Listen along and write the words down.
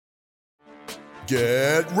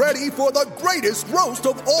Get ready for the greatest roast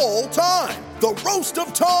of all time, the Roast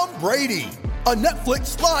of Tom Brady, a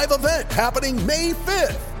Netflix live event happening May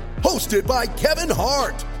 5th. Hosted by Kevin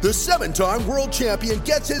Hart, the 7-time world champion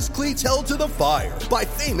gets his cleats held to the fire by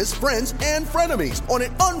famous friends and frenemies on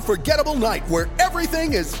an unforgettable night where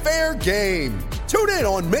everything is fair game. Tune in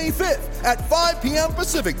on May 5th at 5 p.m.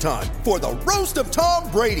 Pacific time for the Roast of Tom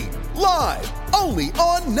Brady, live only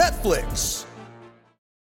on Netflix.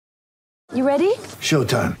 You ready?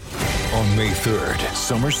 Showtime. On May 3rd,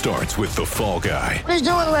 summer starts with The Fall Guy. Let's do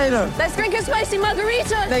it later. Let's drink a spicy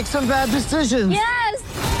margarita. Make some bad decisions. Yes!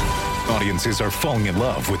 Audiences are falling in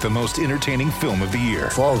love with the most entertaining film of the year.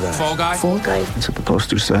 Fall Guy. Fall Guy. Fall Guy. That's what the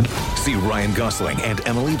poster said. See Ryan Gosling and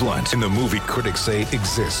Emily Blunt in the movie critics say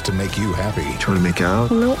exists to make you happy. Trying to make it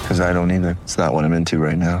out? Nope. Because I don't either. It's not what I'm into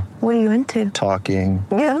right now. What are you into? Talking.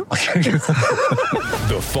 Yeah.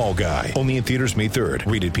 The Fall Guy. Only in theaters May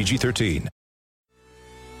 3rd. Rated PG-13.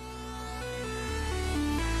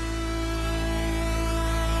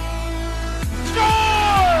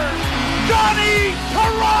 Johnny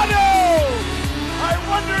Toronto! I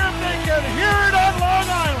wonder if they can hear it on Long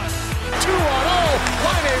Island. 2-0,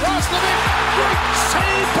 Riley Roslovic, great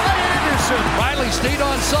save by Anderson. Riley stayed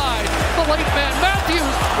on side. The late man Matthews,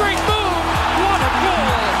 great move. What a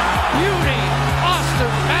goal! Beauty,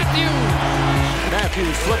 Austin Matthews.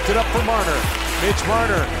 Matthews flipped it up for Marner. Mitch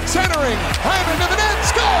Marner centering, Hyman to the net,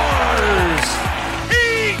 scores!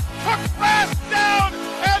 He took fast down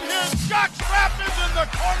and his shot trapped into the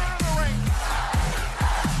corner of the ring.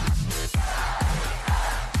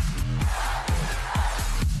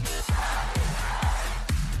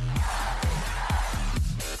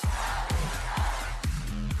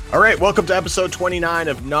 All right, welcome to episode 29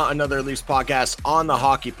 of Not Another Leafs podcast on the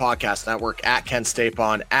Hockey Podcast Network, at Ken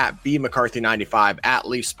Stapon, at B McCarthy95, at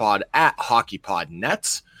LeafsPod, at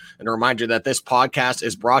HockeyPodNet. And a reminder that this podcast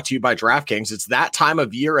is brought to you by DraftKings. It's that time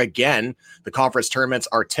of year again. The conference tournaments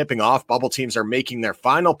are tipping off. Bubble teams are making their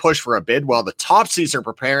final push for a bid, while the top seeds are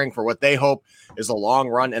preparing for what they hope is a long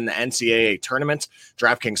run in the NCAA tournament.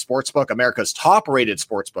 DraftKings Sportsbook, America's top-rated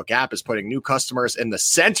sportsbook app, is putting new customers in the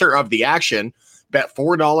center of the action. Bet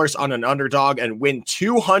 $4 on an underdog and win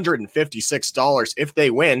 $256 if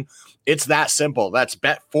they win. It's that simple. That's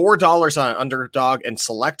bet $4 on an underdog and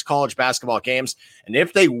select college basketball games. And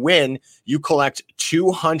if they win, you collect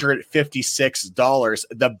 $256.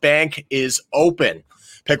 The bank is open.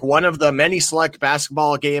 Pick one of the many select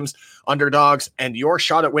basketball games, underdogs, and your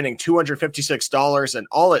shot at winning $256. And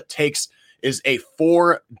all it takes is a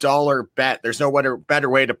 $4 bet. There's no better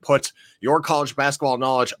way to put your college basketball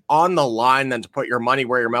knowledge on the line than to put your money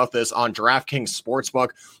where your mouth is on DraftKings Sportsbook.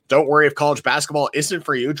 Don't worry if college basketball isn't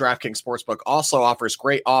for you. DraftKings Sportsbook also offers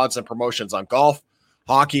great odds and promotions on golf,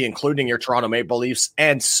 hockey, including your Toronto Maple Leafs,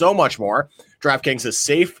 and so much more. DraftKings is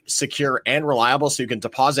safe, secure, and reliable, so you can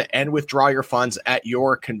deposit and withdraw your funds at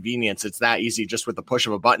your convenience. It's that easy, just with the push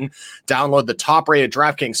of a button. Download the top-rated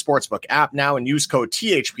DraftKings Sportsbook app now and use code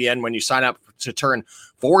THPN when you sign up to turn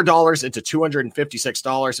 $4 into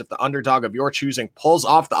 $256 if the underdog of your choosing pulls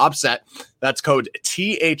off the upset. That's code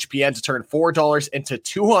THPN to turn $4 into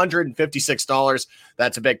 $256.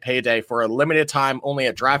 That's a big payday. For a limited time only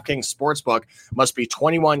at DraftKings Sportsbook. Must be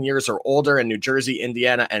 21 years or older in New Jersey,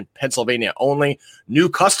 Indiana, and Pennsylvania only. New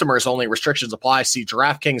customers only. Restrictions apply. See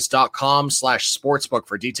DraftKings.com/sportsbook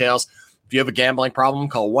for details. If you have a gambling problem,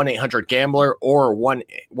 call 1-800-GAMBLER or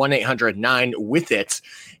 1-800-9-WITH-IT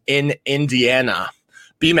in Indiana.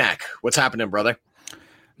 BMAC, what's happening, brother?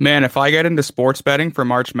 Man, if I get into sports betting for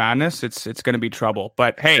March Madness, it's going to be trouble.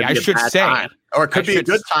 But hey, I should say, time. Or it could be a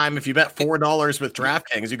good time if you bet $4 with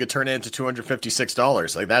DraftKings, you could turn it into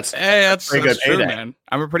 $256. Like that's pretty good true, payday. Man.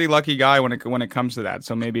 I'm a pretty lucky guy when it comes to that.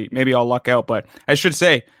 So maybe I'll luck out. But I should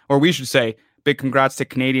say, or we should say, big congrats to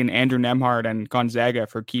Canadian Andrew Nembhard and Gonzaga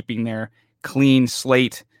for keeping their clean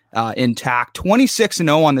slate intact.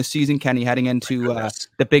 26-0 on the season, Kenny, heading into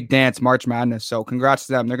the big dance, March Madness. So congrats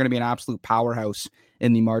to them. They're going to be an absolute powerhouse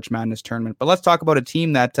in the March Madness tournament. But let's talk about a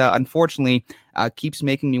team that unfortunately keeps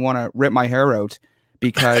making me want to rip my hair out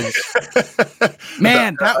because,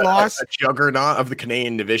 man, that loss. A juggernaut of the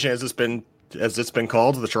Canadian division, as it's been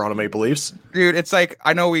called, the Toronto Maple Leafs. Dude, it's like,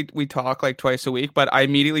 I know we talk like twice a week, but I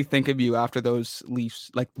immediately think of you after those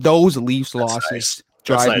Leafs losses nice.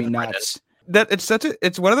 drive me nuts.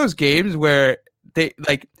 It's one of those games where they,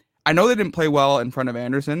 like, I know they didn't play well in front of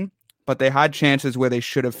Anderson, but they had chances where they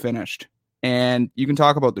should have finished. And you can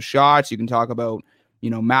talk about the shots, you can talk about,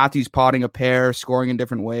 Matthews potting a pair, scoring in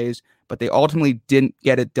different ways, but they ultimately didn't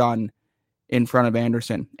get it done in front of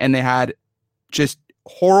Anderson. And they had just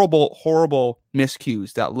horrible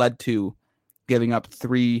miscues that led to giving up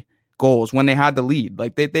 3 goals when they had the lead.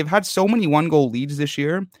 Like they've had so many 1-goal leads this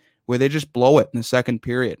year where they just blow it in the second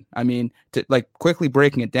period. I mean, quickly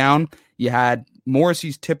breaking it down, you had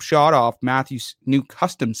Morrissey's tip shot off Matthews' new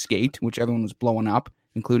custom skate, which everyone was blowing up,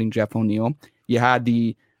 including Jeff O'Neill. You had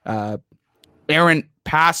the errant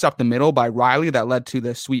pass up the middle by Riley that led to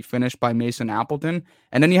the sweet finish by Mason Appleton.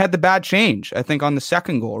 And then you had the bad change, I think, on the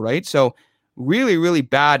second goal, right? So really, really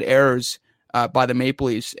bad errors by the Maple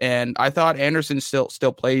Leafs. And I thought Anderson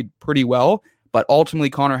still played pretty well, but ultimately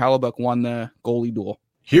Connor Hellebuyck won the goalie duel.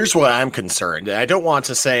 Here's what I'm concerned. I don't want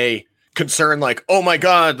to say concerned like, oh my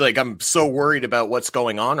God, like I'm so worried about what's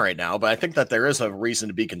going on right now, but I think that there is a reason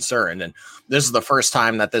to be concerned. And this is the first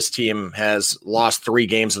time that this team has lost 3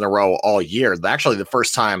 games in a row all year. Actually, the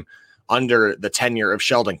first time under the tenure of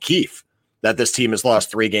Sheldon Keefe that this team has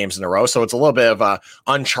lost 3 games in a row. So it's a little bit of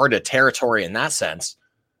uncharted territory in that sense.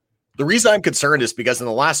 The reason I'm concerned is because in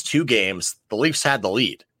the last 2 games, the Leafs had the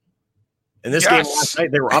lead. In this game last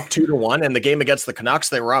night, they were up 2-1, and the game against the Canucks,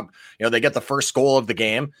 they were up, they get the first goal of the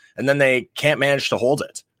game, and then they can't manage to hold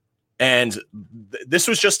it. And this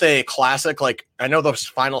was just a classic, like, I know the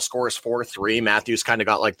final score is 4-3. Matthews kind of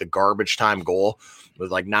got like the garbage time goal with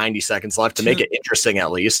like 90 seconds left to make it interesting at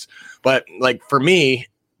least. But like for me,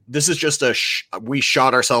 this is just we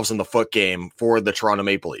shot ourselves in the foot game for the Toronto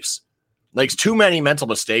Maple Leafs. Like too many mental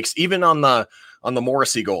mistakes, even on the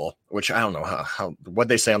Morrissey goal, which I don't know how what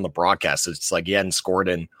they say on the broadcast. It's like he hadn't scored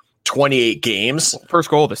in 28 games. First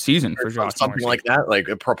goal of the season for Josh something Morrissey. Like that, like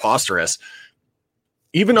preposterous.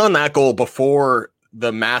 Even on that goal before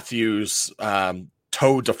the Matthews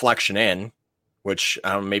toe deflection in, which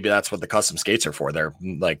maybe that's what the custom skates are for. They're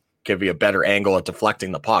like give you a better angle at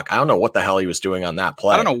deflecting the puck. I don't know what the hell he was doing on that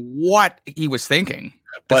play. I don't know what he was thinking.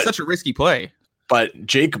 That's such a risky play. But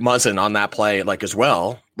Jake Muzzin on that play, like as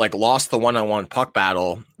well, like lost the one-on-one puck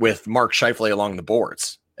battle with Mark Scheifele along the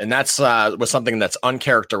boards. And that's was something that's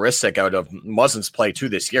uncharacteristic out of Muzzin's play too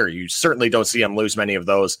this year. You certainly don't see him lose many of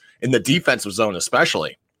those in the defensive zone,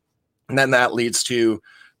 especially. And then that leads to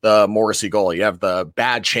the Morrissey goal. You have the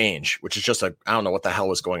bad change, which is just I don't know what the hell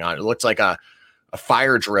was going on. It looks like a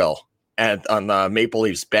fire drill on the Maple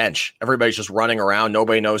Leafs bench. Everybody's just running around.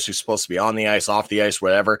 Nobody knows who's supposed to be on the ice, off the ice,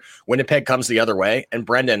 whatever. Winnipeg comes the other way. And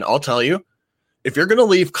Brendan, I'll tell you, if you're going to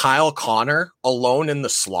leave Kyle Connor alone in the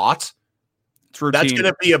slot, that's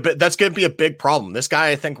going to be a big problem. This guy,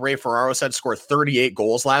 I think Ray Ferraro said, scored 38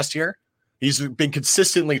 goals last year. He's been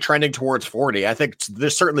consistently trending towards 40. I think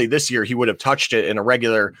certainly this year he would have touched it in a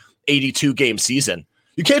regular 82 game season.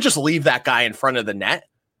 You can't just leave that guy in front of the net.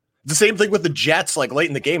 The same thing with the Jets, like late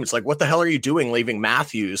in the game. It's like, what the hell are you doing leaving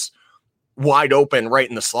Matthews wide open right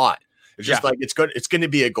in the slot? It's just like, it's good. It's going to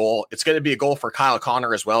be a goal. It's going to be a goal for Kyle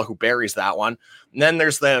Connor as well, who buries that one. And then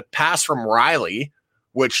there's the pass from Riley,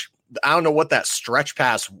 which I don't know what that stretch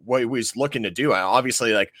pass, what he was looking to do. I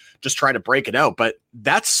obviously like just try to break it out, but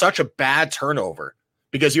that's such a bad turnover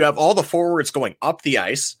because you have all the forwards going up the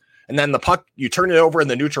ice and then the puck, you turn it over in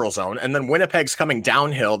the neutral zone and then Winnipeg's coming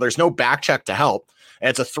downhill. There's no back check to help. And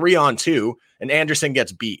it's a 3-on-2 and Anderson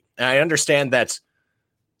gets beat. And I understand that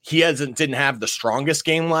he didn't have the strongest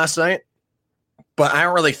game last night, but I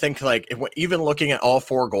don't really think like even looking at all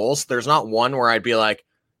 4 goals, there's not one where I'd be like,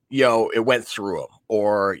 yo, it went through him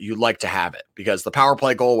or you'd like to have it because the power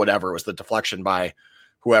play goal, whatever, was the deflection by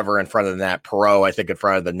whoever in front of the net. Perreault, I think in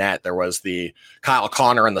front of the net. There was the Kyle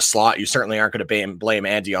Connor in the slot. You certainly aren't going to blame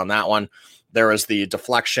Andy on that one. There was the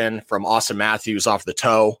deflection from Austin Matthews off the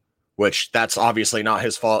toe, which that's obviously not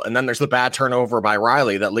his fault. And then there's the bad turnover by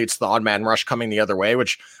Riley that leads to the odd man rush coming the other way,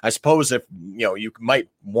 which I suppose if you might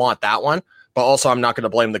want that one, but also I'm not going to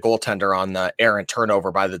blame the goaltender on the errant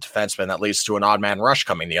turnover by the defenseman that leads to an odd man rush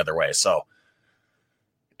coming the other way. So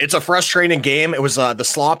it's a frustrating game. It was the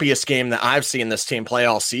sloppiest game that I've seen this team play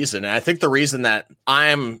all season. And I think the reason that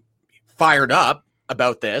I'm fired up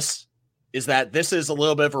about this is that this is a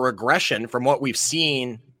little bit of a regression from what we've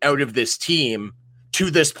seen out of this team to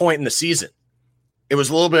this point in the season. It was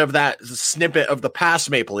a little bit of that snippet of the past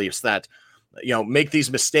Maple Leafs that, make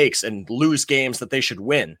these mistakes and lose games that they should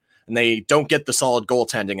win. And they don't get the solid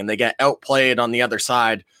goaltending and they get outplayed on the other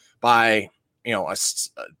side by,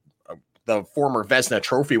 the former Vezina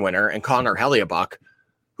trophy winner and Connor Hellebuyck,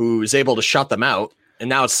 who's able to shut them out. And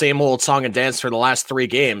now it's same old song and dance for the last 3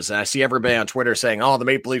 games. And I see everybody on Twitter saying, oh, the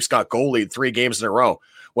Maple Leafs got goal lead 3 games in a row.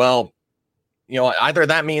 Well, either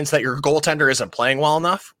that means that your goaltender isn't playing well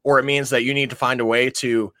enough, or it means that you need to find a way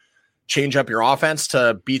to change up your offense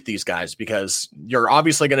to beat these guys because you're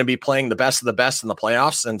obviously going to be playing the best of the best in the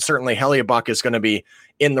playoffs. And certainly Hellebuyck is going to be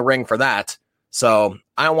in the ring for that. So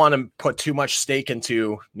I don't want to put too much stake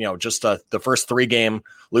into, just the first 3-game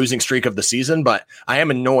losing streak of the season, but I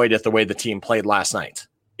am annoyed at the way the team played last night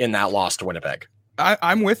in that loss to Winnipeg.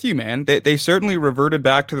 I'm with you, man. They certainly reverted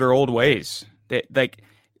back to their old ways.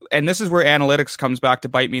 And this is where analytics comes back to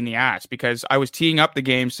bite me in the ass, because I was teeing up the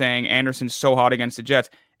game saying Anderson's so hot against the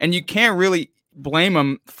Jets, and you can't really blame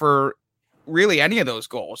him for really any of those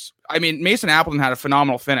goals. I mean, Mason Appleton had a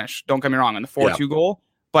phenomenal finish. Don't get me wrong, on the 4-2 goal.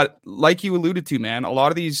 But like you alluded to, man, a lot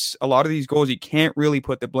of these goals, you can't really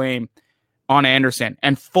put the blame on Anderson.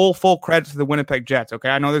 And full credit to the Winnipeg Jets. Okay,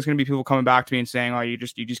 I know there's going to be people coming back to me and saying, "Oh, you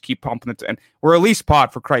just keep pumping it," and we're at least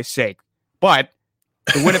pot for Christ's sake. But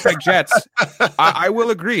the Winnipeg Jets, I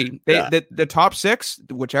will agree. The top 6,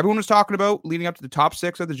 which everyone was talking about leading up to the top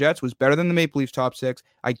 6 of the Jets, was better than the Maple Leafs top 6.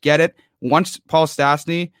 I get it. Once Paul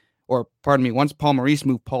Maurice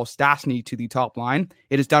moved Paul Stastny to the top line,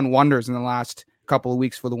 it has done wonders in the last couple of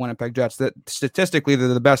weeks for the Winnipeg Jets. That statistically, they're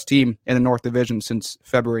the best team in the North Division since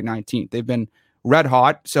February 19th. They've been red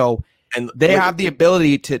hot, so they have the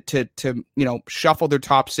ability to shuffle their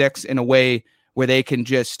top 6 in a way where they can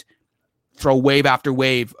just throw wave after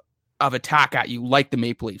wave of attack at you like the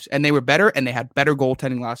Maple Leafs. And they were better, and they had better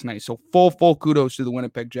goaltending last night. So full kudos to the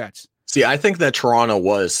Winnipeg Jets. See, I think that Toronto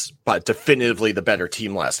was definitively the better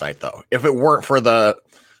team last night, though. If it weren't for the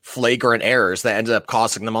flagrant errors that ended up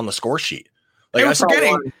costing them on the score sheet. Like,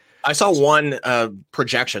 I saw one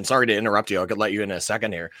projection. Sorry to interrupt you. I could let you in a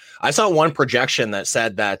second here. I saw one projection that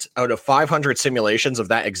said that out of 500 simulations of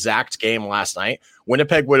that exact game last night,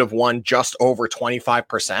 Winnipeg would have won just over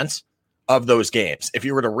 25% of those games if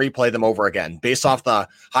you were to replay them over again, based off the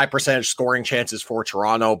high percentage scoring chances for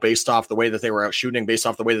Toronto, based off the way that they were out shooting, based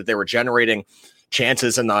off the way that they were generating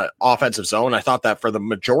chances in the offensive zone. I thought that for the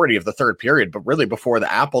majority of the third period, but really before the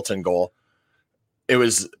Appleton goal, it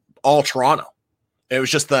was all Toronto. It was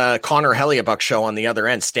just the Connor Hellebuyck show on the other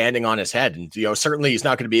end, standing on his head. And, certainly he's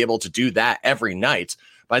not going to be able to do that every night.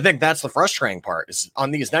 But I think that's the frustrating part, is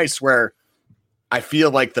on these nights where I feel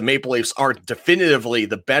like the Maple Leafs are definitively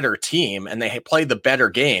the better team and they play the better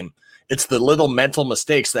game. It's the little mental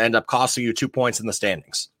mistakes that end up costing you 2 points in the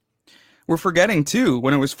standings. We're forgetting, too,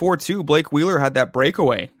 when it was 4-2, Blake Wheeler had that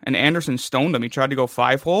breakaway and Anderson stoned him. He tried to go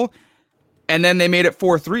 5-hole, and then they made it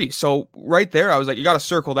 4-3. So right there, I was like, you got to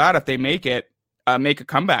circle that if they make it. Make a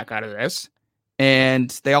comeback out of this, and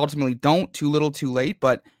they ultimately don't. Too little, too late.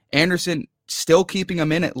 But Anderson still keeping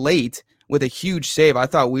him in it late with a huge save. I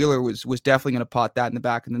thought Wheeler was definitely going to pot that in the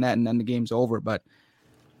back of the net, and then the game's over. But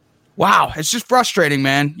wow, it's just frustrating,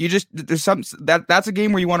 man. There's that's a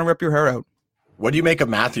game where you want to rip your hair out. What do you make of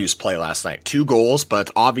Matthews' play last night? 2 goals,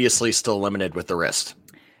 but obviously still limited with the wrist.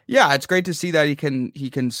 Yeah, it's great to see that he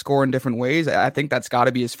can score in different ways. I think that's got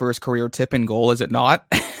to be his first career tip-in goal, is it not?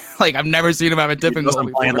 Like, I've never seen him have a tip-in goal. He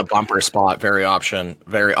doesn't play in the bumper spot very often,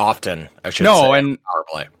 I should say. No, and power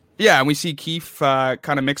play. Yeah, and we see Keefe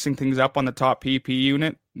kind of mixing things up on the top PP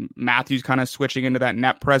unit. Matthews kind of switching into that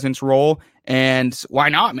net presence role. And why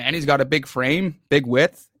not, man? He's got a big frame, big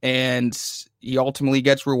width, and he ultimately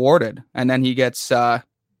gets rewarded. And then he gets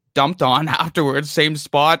dumped on afterwards, same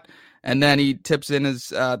spot. And then he tips in his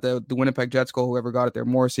the Winnipeg Jets goal, whoever got it there,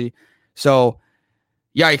 Morrissey. So,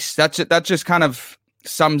 yikes! That just kind of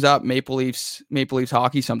sums up Maple Leafs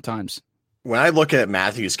hockey sometimes. When I look at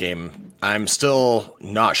Matthews' game, I'm still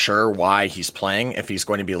not sure why he's playing, if he's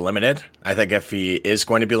going to be limited. I think if he is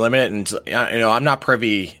going to be limited, and I'm not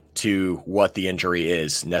privy to what the injury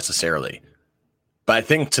is necessarily. But I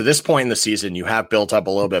think to this point in the season, you have built up a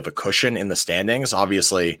little bit of a cushion in the standings.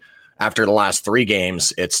 Obviously, after the last 3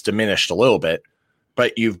 games, it's diminished a little bit.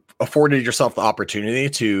 But you've afforded yourself the opportunity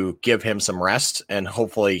to give him some rest and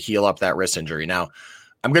hopefully heal up that wrist injury. Now,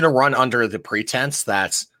 I'm going to run under the pretense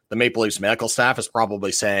that the Maple Leafs medical staff is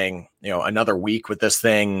probably saying, another week with this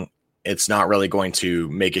thing, it's not really going to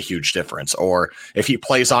make a huge difference. Or if he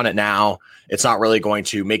plays on it now, it's not really going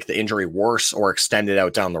to make the injury worse or extend it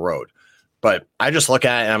out down the road. But I just look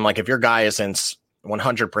at it and I'm like, if your guy isn't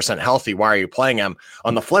 100% healthy, why are you playing him?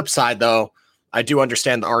 On the flip side, though, I do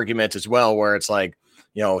understand the argument as well, where it's like,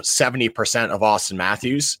 70% of Austin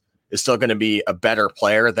Matthews is still going to be a better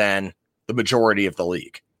player than the majority of the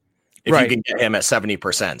league if you can get him at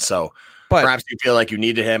 70%. So perhaps you feel like you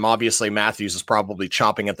needed him. Obviously, Matthews is probably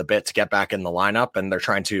chomping at the bit to get back in the lineup, and they're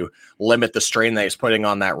trying to limit the strain that he's putting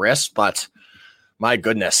on that wrist. But my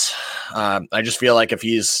goodness, I just feel like if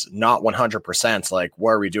he's not 100%, like, what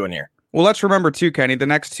are we doing here? Well, let's remember too, Kenny, the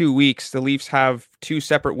next 2 weeks, the Leafs have 2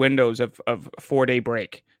 separate windows of a 4-day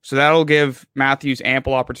break. So that'll give Matthews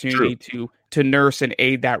ample opportunity to nurse and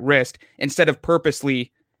aid that wrist instead of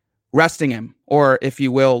purposely resting him, or if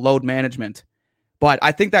you will, load management. But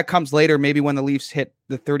I think that comes later, maybe when the Leafs hit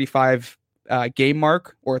the 35 game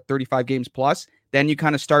mark or 35 games plus. Then you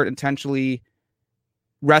kind of start intentionally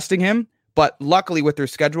resting him. But luckily, with their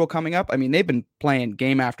schedule coming up, I mean, they've been playing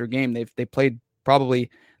game after game. They played probably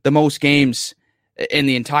the most games in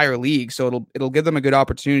the entire league. So it'll give them a good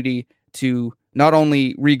opportunity to not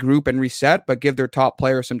only regroup and reset, but give their top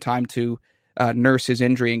player some time to nurse his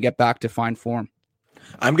injury and get back to fine form.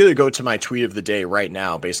 I'm going to go to my tweet of the day right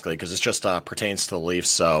now, basically, because it just pertains to the Leafs.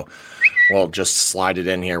 So we'll just slide it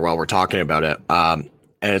in here while we're talking about it.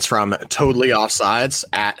 And it's from Totally Offsides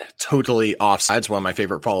at Totally Offsides, one of my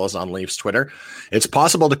favorite follows on Leafs Twitter. It's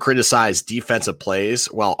possible to criticize defensive plays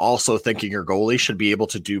while also thinking your goalie should be able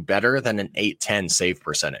to do better than an 8-10 save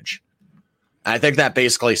percentage. I think that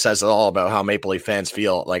basically says it all about how Maple Leaf fans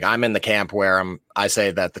feel. Like, I'm in the camp where I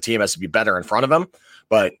say that the team has to be better in front of them,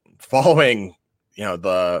 but following,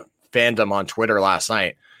 the fandom on Twitter last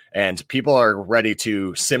night, and people are ready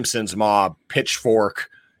to Simpsons mob, pitchfork,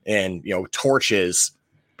 and, torches,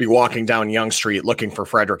 be walking down Yonge Street looking for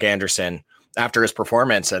Frederik Andersen after his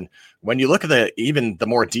performance. And when you look at even the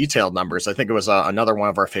more detailed numbers, I think it was another one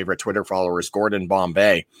of our favorite Twitter followers, Gordon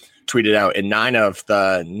Bombay, tweeted out in 9 of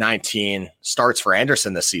the 19 starts for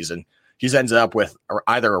Andersen this season, he's ended up with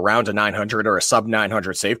either around a 900 or a sub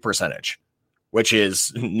 900 save percentage, which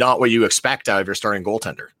is not what you expect out of your starting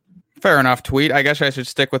goaltender. Fair enough tweet. I guess I should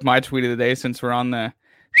stick with my tweet of the day since we're on the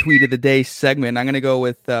tweet of the day segment. I'm going to go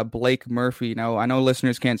with Blake Murphy. Now, I know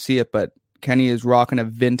listeners can't see it, but Kenny is rocking a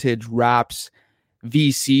vintage Raps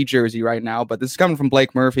VC jersey right now. But this is coming from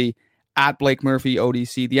Blake Murphy at Blake Murphy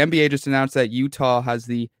ODC. The NBA just announced that Utah has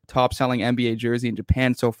the top-selling NBA jersey in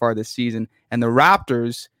Japan so far this season, and the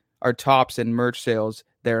Raptors are tops in merch sales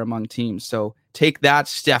there among teams. So take that,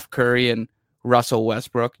 Steph Curry and Russell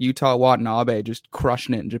Westbrook. Utah Watanabe just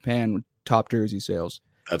crushing it in Japan with top jersey sales.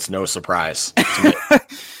 That's no surprise to me.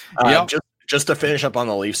 Yep. Just to finish up on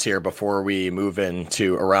the Leafs here before we move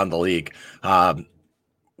into around the league.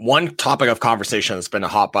 One topic of conversation that's been a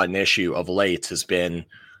hot button issue of late has been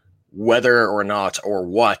whether or not or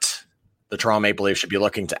what the Toronto Maple Leafs should be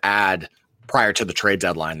looking to add prior to the trade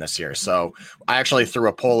deadline this year. So I actually threw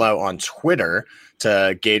a poll out on Twitter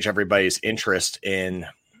to gauge everybody's interest in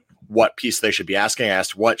what piece they should be asking. I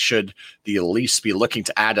asked, what should the Leafs be looking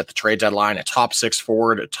to add at the trade deadline? A top 6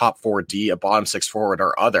 forward, a top 4D, a bottom 6 forward,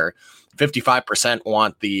 or other. 55%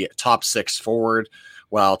 want the top 6 forward,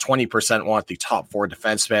 while 20% want the top 4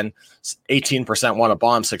 defenseman. 18% want a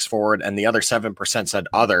bottom 6 forward, and the other 7% said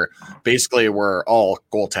other. Basically, we're all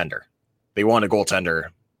goaltender. They want a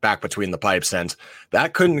goaltender back between the pipes, and I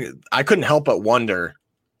couldn't help but wonder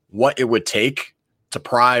what it would take to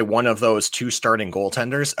pry one of those 2 starting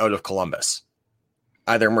goaltenders out of Columbus,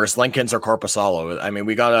 either Merzlikins or Korpisalo. I mean,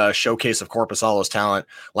 we got a showcase of Korpisalo's talent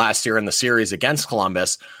last year in the series against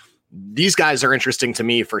Columbus. These guys are interesting to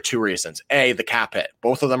me for 2 reasons. A, the cap hit.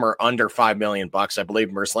 Both of them are under $5 million. I believe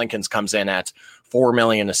Merzlikins comes in at $4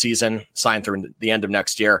 million a season, signed through the end of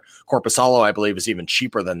next year. Korpisalo, I believe, is even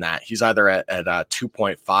cheaper than that. He's either at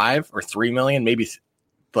 2.5 or $3 million, maybe.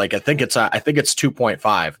 I think it's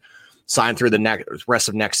 2.5. Signed through the rest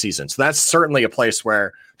of next season. So that's certainly a place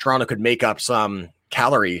where Toronto could make up some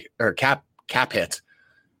calorie or cap hit,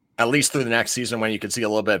 at least through the next season, when you could see a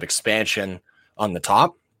little bit of expansion on the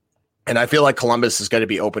top. And I feel like Columbus is going to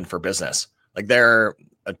be open for business. Like, they're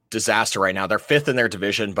a disaster right now. They're 5th in their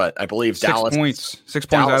division, but I believe 6 Dallas points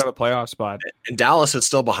out of a playoff spot. And Dallas is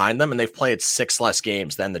still behind them, and they've played 6 less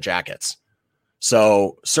games than the Jackets.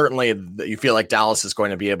 So certainly you feel like Dallas is going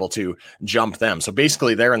to be able to jump them. So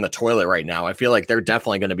basically they're in the toilet right now. I feel like they're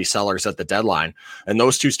definitely going to be sellers at the deadline. And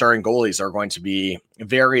those 2 starting goalies are going to be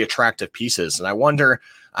very attractive pieces. And I wonder,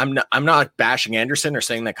 I'm not bashing Andersen or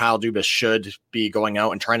saying that Kyle Dubas should be going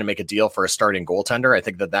out and trying to make a deal for a starting goaltender. I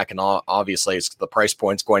think that can obviously, the price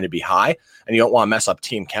point's going to be high, and you don't want to mess up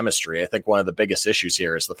team chemistry. I think one of the biggest issues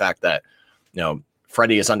here is the fact that,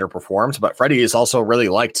 Freddie is underperformed, but Freddie is also really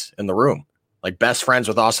liked in the room. Like, best friends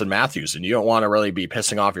with Austin Matthews, and you don't want to really be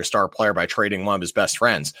pissing off your star player by trading one of his best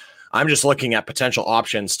friends. I'm just looking at potential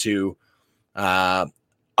options to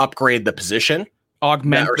upgrade the position.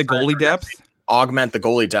 Augment the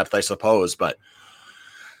goalie depth, I suppose. But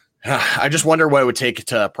I just wonder what it would take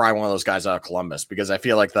to pry one of those guys out of Columbus, because I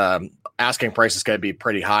feel like the asking price is going to be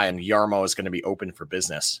pretty high and Yarmo is going to be open for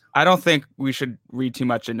business. I don't think we should read too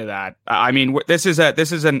much into that. I mean, this is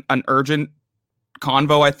an urgent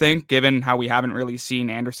convo, I think, given how we haven't really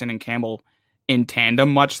seen Andersen and Campbell in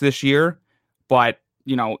tandem much this year. But,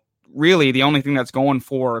 really the only thing that's going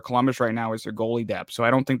for Columbus right now is their goalie depth. So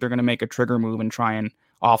I don't think they're going to make a trigger move and try and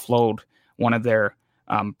offload one of their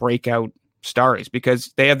breakout stars,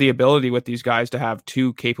 because they have the ability with these guys to have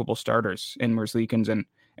two capable starters in Merzlikins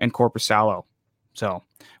and Korpisalo. So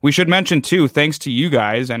we should mention too, thanks to you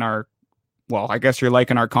guys and I guess you're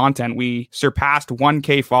liking our content, we surpassed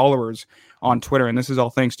 1K followers on Twitter, and this is all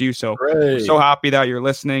thanks to you. So we're so happy that you're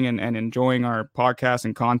listening and enjoying our podcast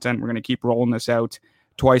and content. We're going to keep rolling this out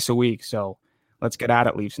twice a week. So let's get at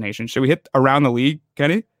it, Leafs Nation. Should we hit around the league,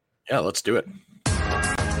 Kenny? Yeah, let's do it.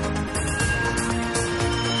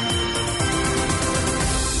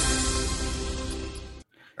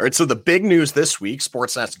 All right, so the big news this week,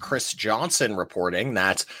 Sportsnet's Chris Johnson reporting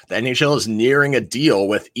that the NHL is nearing a deal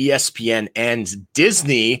with ESPN and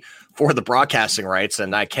Disney for the broadcasting rights.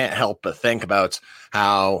 And I can't help but think about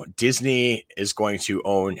how Disney is going to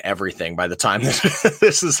own everything by the time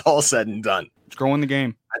this is all said and done. It's growing the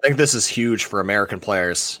game. I think this is huge for American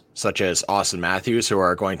players such as Austin Matthews, who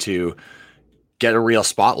are going to get a real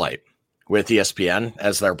spotlight with ESPN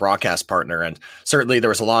as their broadcast partner. And certainly there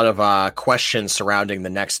was a lot of questions surrounding the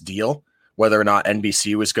next deal, whether or not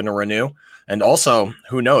NBC was going to renew. And also,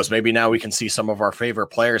 who knows, maybe now we can see some of our favorite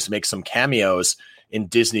players make some cameos in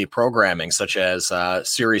Disney programming, such as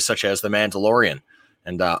series such as The Mandalorian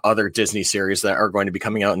and other Disney series that are going to be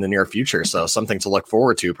coming out in the near future. So something to look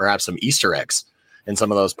forward to, perhaps some Easter eggs in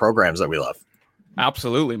some of those programs that we love.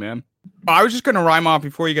 Absolutely, man. I was just going to rhyme off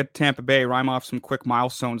before you get to Tampa Bay, rhyme off some quick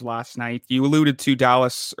milestones last night. You alluded to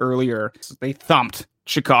Dallas earlier. They thumped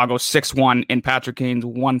Chicago 6-1 in Patrick Kane's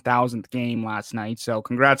 1,000th game last night. So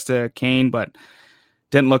congrats to Kane, but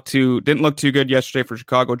didn't look too good yesterday for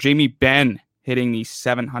Chicago. Jamie Benn hitting the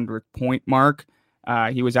 700 point mark.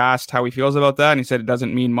 He was asked how he feels about that, and he said it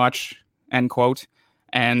doesn't mean much, end quote.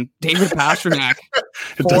 And David Pastrnak,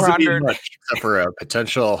 it doesn't mean much except for a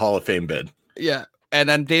potential Hall of Fame bid. Yeah. And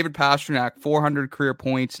then David Pastrnak, 400 career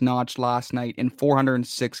points notched last night in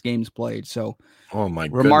 406 games played. So, oh my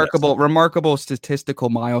remarkable statistical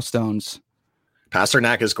milestones.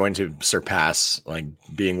 Pastrnak is going to surpass like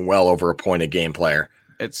being well over a point a game player.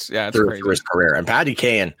 It's through his career. And Patty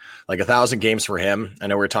Kane, like 1,000 games for him. I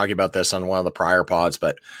know we were talking about this on one of the prior pods,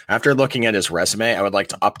 but after looking at his resume, I would like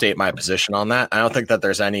to update my position on that. I don't think that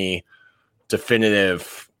there's any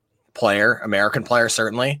definitive player, American player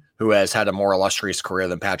certainly, who has had a more illustrious career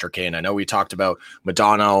than Patrick Kane. I know we talked about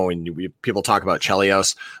Madonna and people talk about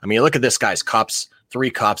Chelios. I mean, look at this guy's cups,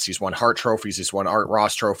 3 cups. He's won Hart trophies. He's won Art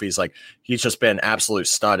Ross trophies. Like, he's just been absolute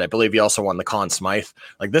stud. I believe he also won the Conn Smythe.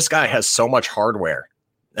 Like, this guy has so much hardware.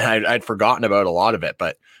 I'd forgotten about a lot of it,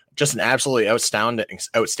 but just an absolutely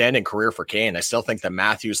outstanding career for Kane. I still think that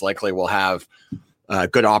Matthews likely will have a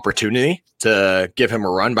good opportunity to give him a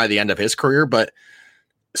run by the end of his career, but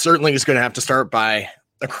certainly he's going to have to start by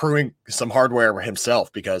accruing some hardware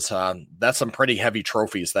himself, because that's some pretty heavy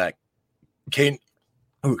trophies that Kane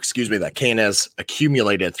has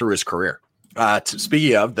accumulated through his career.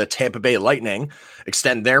 Speaking of, the Tampa Bay Lightning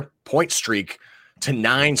extend their point streak to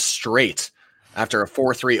 9 straight after a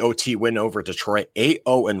 4-3 OT win over Detroit,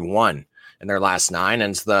 8-0-1 in their last 9.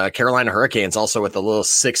 And the Carolina Hurricanes also with a little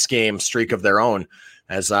 6-game streak of their own,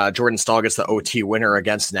 as Jordan Staal gets the OT winner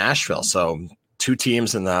against Nashville. So 2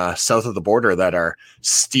 teams in the south of the border that are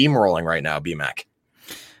steamrolling right now, BMAC.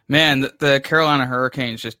 Man, the Carolina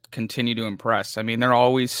Hurricanes just continue to impress. I mean, they're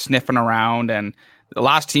always sniffing around, and the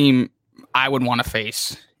last team I would want to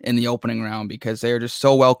face in the opening round, because they're just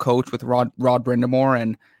so well coached with Rod Brind'Amour.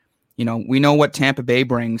 And, you know, we know what Tampa Bay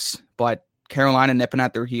brings, but Carolina nipping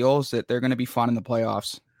at their heels, that they're going to be fun in the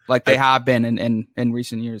playoffs like they have been in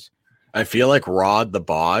recent years. I feel like Rod the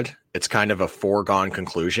Bod, it's kind of a foregone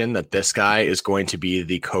conclusion that this guy is going to be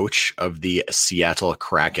the coach of the Seattle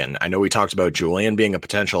Kraken. I know we talked about Julian being a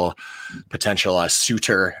potential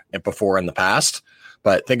suitor before in the past,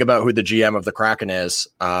 but think about who the GM of the Kraken is.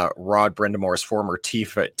 Rod Brind'Amour's former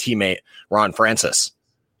teammate, Ron Francis.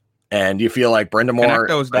 And you feel like Brind'Amour... Connect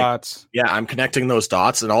those dots. Yeah, I'm connecting those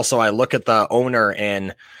dots. And also I look at the owner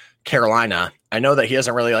in Carolina. I know that he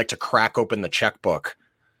doesn't really like to crack open the checkbook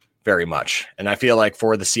very much. And I feel like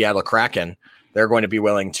for the Seattle Kraken, they're going to be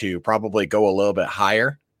willing to probably go a little bit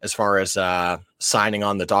higher as far as signing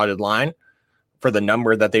on the dotted line for the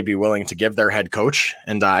number that they'd be willing to give their head coach.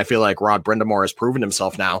 And I feel like Rod Brind'Amour has proven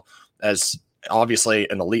himself now as obviously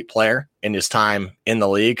an elite player in his time in the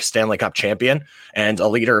league, Stanley Cup champion, and a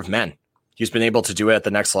leader of men. He's been able to do it at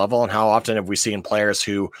the next level. And how often have we seen players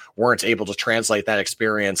who weren't able to translate that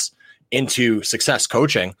experience into success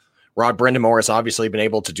coaching? Rod Brind'Amour has obviously been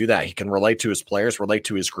able to do that. He can relate to his players, relate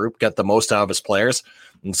to his group, get the most out of his players.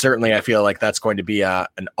 And certainly I feel like that's going to be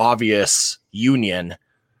an obvious union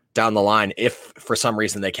down the line if for some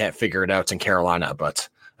reason they can't figure it out in Carolina. But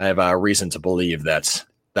I have a reason to believe that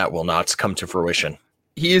will not come to fruition.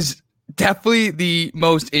 He is Definitely the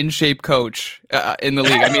most in shape coach in the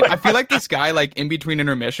league. I mean, I feel like this guy, like in between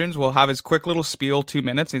intermissions, will have his quick little spiel, 2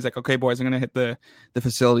 minutes. And he's like, okay, boys, I'm going to hit the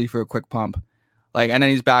facility for a quick pump. Like, and then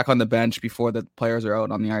he's back on the bench before the players are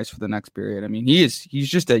out on the ice for the next period. I mean, he's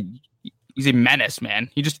a menace, man.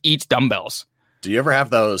 He just eats dumbbells. Do you ever have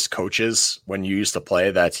those coaches when you used to play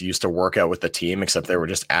that used to work out with the team, except they were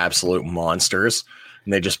just absolute monsters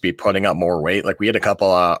and they'd just be putting up more weight? Like we had a couple,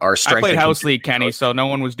 our strength. I played house league, Kenny, so no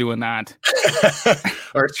one was doing that.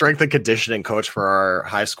 Our strength and conditioning coach for our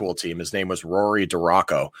high school team, his name was Rory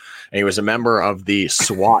DeRocco, and he was a member of the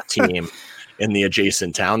SWAT team in the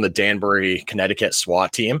adjacent town, the Danbury, Connecticut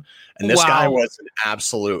SWAT team. And this guy was an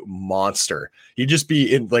absolute monster. He'd just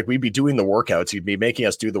be in, like, we'd be doing the workouts. He'd be making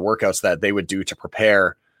us do the workouts that they would do to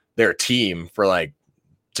prepare their team for, like,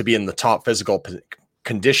 to be in the top physical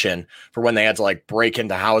condition for when they had to, like, break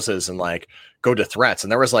into houses and, like, go to threats.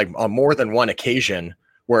 And there was, like, on more than one occasion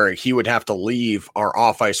where he would have to leave our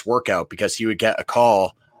off-ice workout because he would get a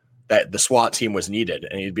call that the SWAT team was needed.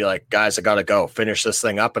 And he'd be like, guys, I got to go finish this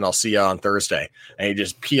thing up and I'll see you on Thursday. And he'd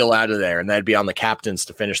just peel out of there. And that'd be on the captains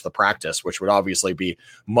to finish the practice, which would obviously be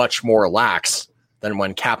much more lax than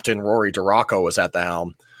when Captain Rory DeRocco was at the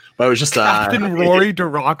helm. But it was just Captain Rory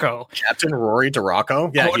DeRocco. Captain Rory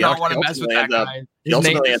DeRocco. Yeah, I would not want to mess with that guy. His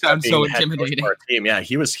name sounds so intimidating. Team. Yeah,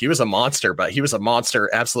 he was a monster, but he was a monster,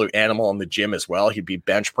 absolute animal in the gym as well. He'd be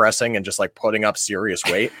bench pressing and just like putting up serious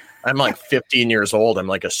weight. I'm like 15 years old. I'm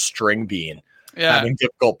like a string bean. Yeah. Having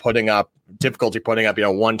difficulty putting up,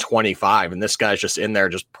 125. And this guy's just in there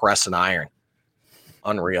just pressing iron.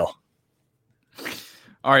 Unreal.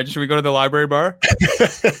 All right, should we go to the library bar?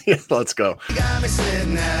 Yeah, let's go. You got me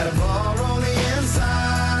sitting at a bar on the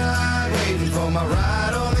inside, waiting for my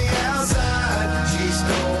ride on the outside. She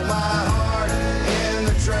stole my heart in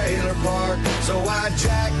the trailer park, so I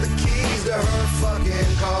jacked the keys to her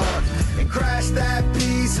fucking car and crashed that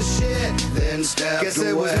piece of shit, then stepped Guess away.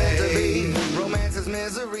 It was meant to be. Romance is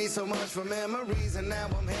misery, so much for memories, and now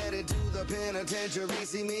I'm headed to the penitentiary.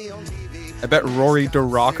 See me on TV. I bet Rory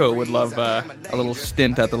DeRocco would love a little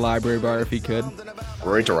stint at the library bar if he could.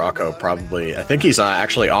 Rory DeRocco probably, I think he's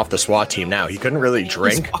actually off the SWAT team now. He couldn't really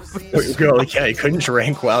drink. Yeah, he couldn't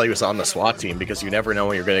drink while he was on the SWAT team because you never know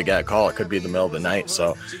when you're going to get a call. It could be the middle of the night.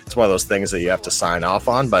 So it's one of those things that you have to sign off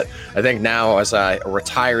on. But I think now, as a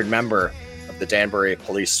retired member of the Danbury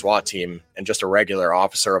Police SWAT team and just a regular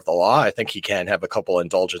officer of the law, I think he can have a couple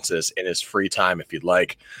indulgences in his free time if you'd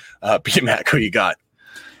like. B-Mac, who you got?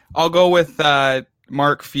 I'll go with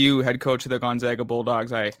Mark Few, head coach of the Gonzaga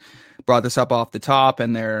Bulldogs. I brought this up off the top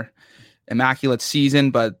and their immaculate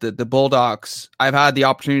season, but the Bulldogs, I've had the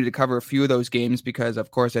opportunity to cover a few of those games because,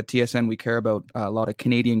 of course, at TSN, we care about a lot of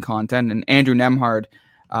Canadian content. And Andrew Nembhard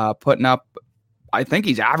putting up, I think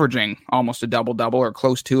he's averaging almost a double-double or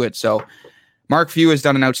close to it. So Mark Few has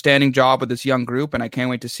done an outstanding job with this young group, and I can't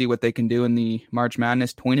wait to see what they can do in the March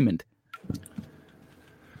Madness tournament.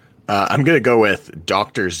 I'm going to go with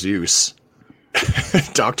Dr. Zeus.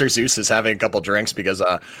 Dr. Zeus is having a couple drinks because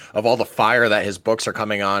of all the fire that his books are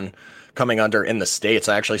coming under in the States.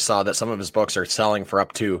 I actually saw that some of his books are selling for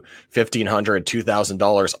up to $1,500,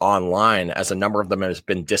 $2,000 online, as a number of them has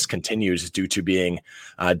been discontinued due to being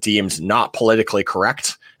deemed not politically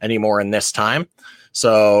correct anymore in this time.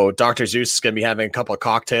 So Dr. Zeus is going to be having a couple of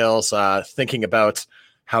cocktails, thinking about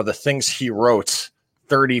how the things he wrote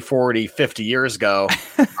 30, 40, 50 years ago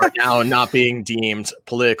are now not being deemed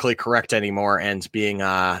politically correct anymore and being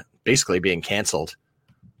basically being canceled.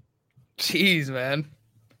 Jeez, man.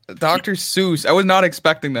 Dr. Seuss. I was not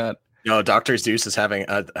expecting that. No, Dr. Zeus is having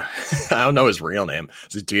I don't know his real name.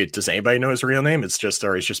 Does anybody know his real name? He's just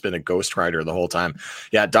been a ghostwriter the whole time.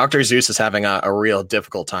 Yeah, Dr. Zeus is having a real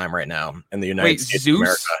difficult time right now in the United States Zeus of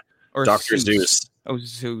America. Or Dr. Zeus. Oh,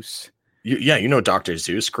 Zeus. You know Dr.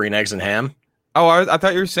 Zeus, Green Eggs and Ham. Oh, I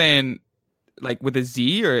thought you were saying like with a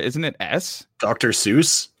Z, or isn't it S? Dr.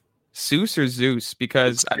 Seuss? Seuss or Zeus?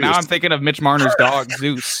 Because now I'm thinking of Mitch Marner's dog,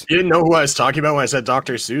 Zeus. You didn't know who I was talking about when I said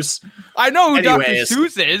Dr. Seuss? I know who Dr.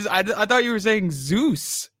 Seuss is. I thought you were saying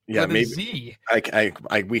Zeus. Yeah, maybe. Z.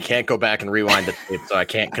 We can't go back and rewind the tape, so I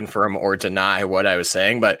can't confirm or deny what I was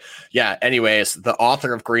saying. But yeah, anyways, the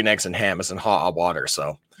author of Green Eggs and Ham is in hot water,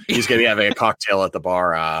 so he's going to be having a cocktail at the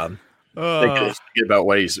bar. Thinking about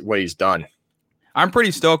what he's done. I'm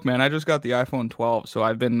pretty stoked, man. I just got the iPhone 12, so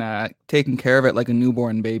I've been taking care of it like a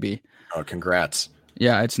newborn baby. Oh, congrats.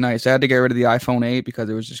 Yeah, it's nice. I had to get rid of the iPhone 8 because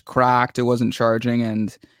it was just cracked. It wasn't charging,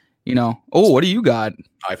 and You know. Oh, what do you got?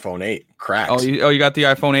 iPhone 8 cracked. Oh, you got the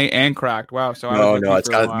iPhone 8 and cracked. Wow. So No, it's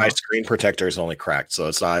got my screen protector is only cracked, so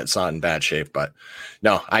it's not in bad shape. But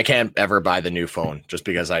no, I can't ever buy the new phone just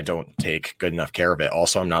because I don't take good enough care of it.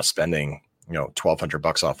 Also, I'm not spending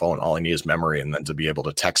 $1,200 on a phone. All I need is memory, and then to be able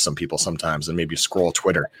to text some people sometimes, and maybe scroll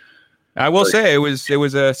Twitter. I will say it was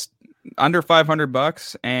a under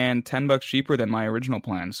 $500 and $10 cheaper than my original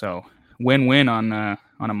plan. So win-win on a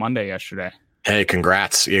Monday yesterday. Hey,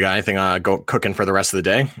 congrats! You got anything go cooking for the rest of the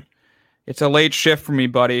day? It's a late shift for me,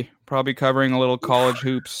 buddy. Probably covering a little college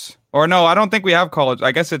hoops. Or no, I don't think we have college.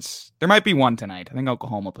 I guess there might be one tonight. I think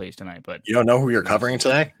Oklahoma plays tonight, but you don't know who you're covering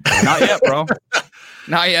today? Not yet, bro.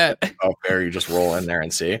 Not yet. Oh, fair. You just roll in there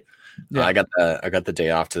and see. Yeah. I got the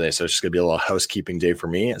day off today, so it's just gonna be a little housekeeping day for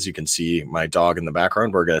me. As you can see, my dog in the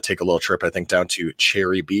background. We're gonna take a little trip, I think, down to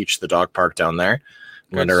Cherry Beach, the dog park down there.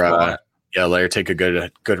 Let her take a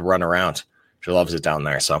good run around. She loves it down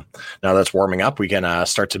there. So now that's warming up, we can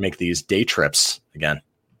start to make these day trips again,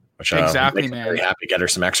 which exactly, makes me man. very happy to get her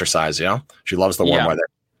some exercise. She loves the warm weather.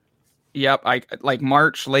 Yep, I like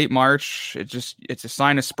late March. It's a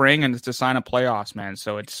sign of spring and it's a sign of playoffs, man.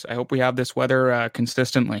 So I hope we have this weather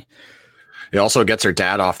consistently. It also gets her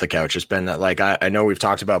dad off the couch. It's been like I know we've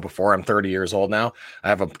talked about before. I'm 30 years old now. I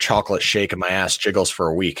have a chocolate shake and my ass jiggles for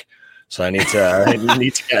a week, so I need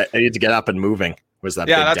to get up and moving. Was that?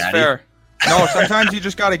 Yeah, Big that's Daddy? fair. No, sometimes you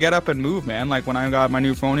just got to get up and move, man. Like when I got my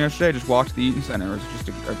new phone yesterday, I just walked to the Eaton Center. It was just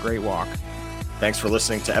a great walk. Thanks for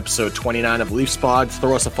listening to episode 29 of Leafs Pod.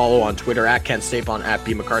 Throw us a follow on Twitter at Ken Stapon, at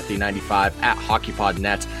BMcCarthy95, at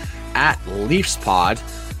HockeyPodNet, at Leafs Pod,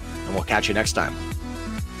 and we'll catch you next time.